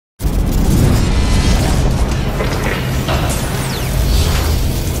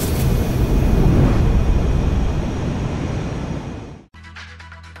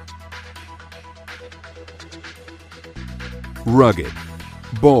rugged,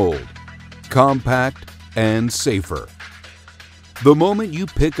 bold, compact, and safer. The moment you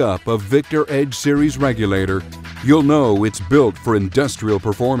pick up a Victor Edge Series regulator, you'll know it's built for industrial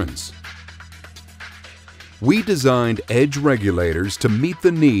performance. We designed Edge regulators to meet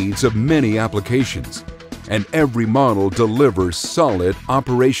the needs of many applications, and every model delivers solid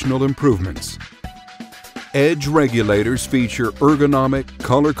operational improvements. Edge regulators feature ergonomic,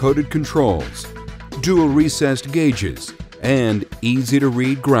 color-coded controls, dual recessed gauges, and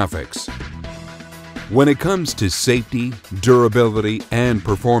easy-to-read graphics. When it comes to safety, durability, and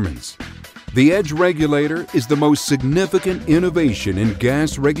performance, the Edge regulator is the most significant innovation in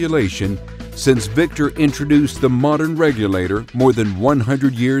gas regulation since Victor introduced the modern regulator more than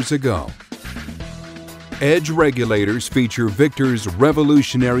 100 years ago. Edge regulators feature Victor's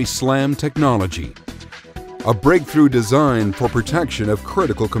revolutionary SLAM technology, a breakthrough design for protection of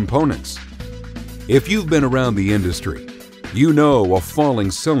critical components. If you've been around the industry, you know a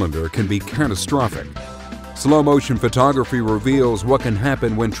falling cylinder can be catastrophic. Slow motion photography reveals what can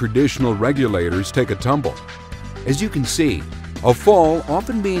happen when traditional regulators take a tumble. As you can see, a fall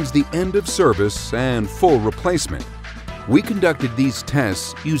often means the end of service and full replacement. We conducted these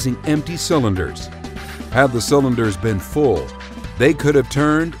tests using empty cylinders. Had the cylinders been full, they could have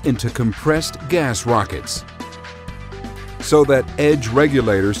turned into compressed gas rockets. So that Edge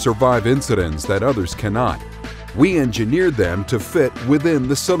regulators survive incidents that others cannot, we engineered them to fit within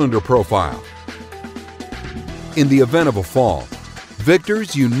the cylinder profile. In the event of a fall,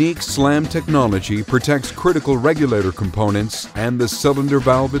 Victor's unique SLAM technology protects critical regulator components and the cylinder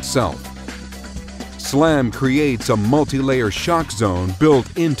valve itself. SLAM creates a multi-layer shock zone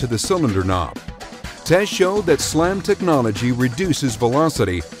built into the cylinder knob. Tests show that SLAM technology reduces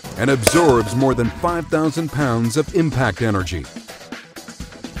velocity and absorbs more than 5,000 pounds of impact energy.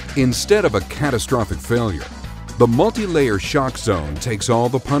 Instead of a catastrophic failure, the multi-layer shock zone takes all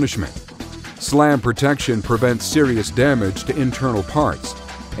the punishment. SLAM protection prevents serious damage to internal parts,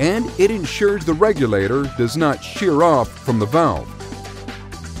 and it ensures the regulator does not shear off from the valve.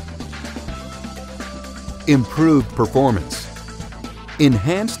 Improved performance,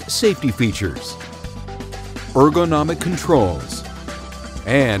 enhanced safety features, ergonomic controls,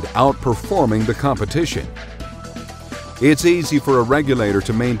 and outperforming the competition. It's easy for a regulator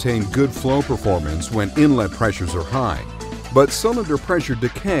to maintain good flow performance when inlet pressures are high, but cylinder pressure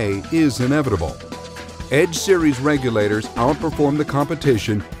decay is inevitable. Edge Series regulators outperform the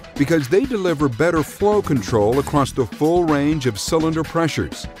competition because they deliver better flow control across the full range of cylinder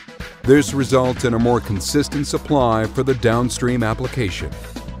pressures. This results in a more consistent supply for the downstream application.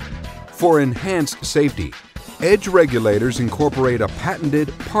 For enhanced safety, Edge regulators incorporate a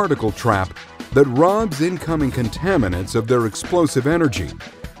patented particle trap that robs incoming contaminants of their explosive energy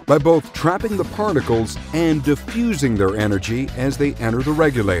by both trapping the particles and diffusing their energy as they enter the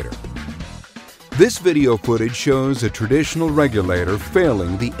regulator. This video footage shows a traditional regulator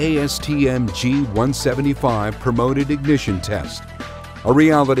failing the ASTM G350 promoted ignition test, a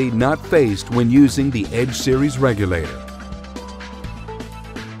reality not faced when using the Edge Series regulator.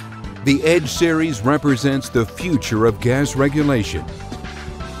 The Edge Series represents the future of gas regulation.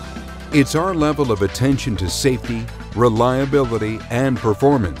 It's our level of attention to safety, reliability, and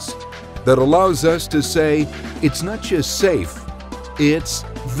performance that allows us to say it's not just safe, it's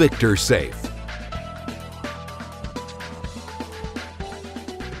Victor safe.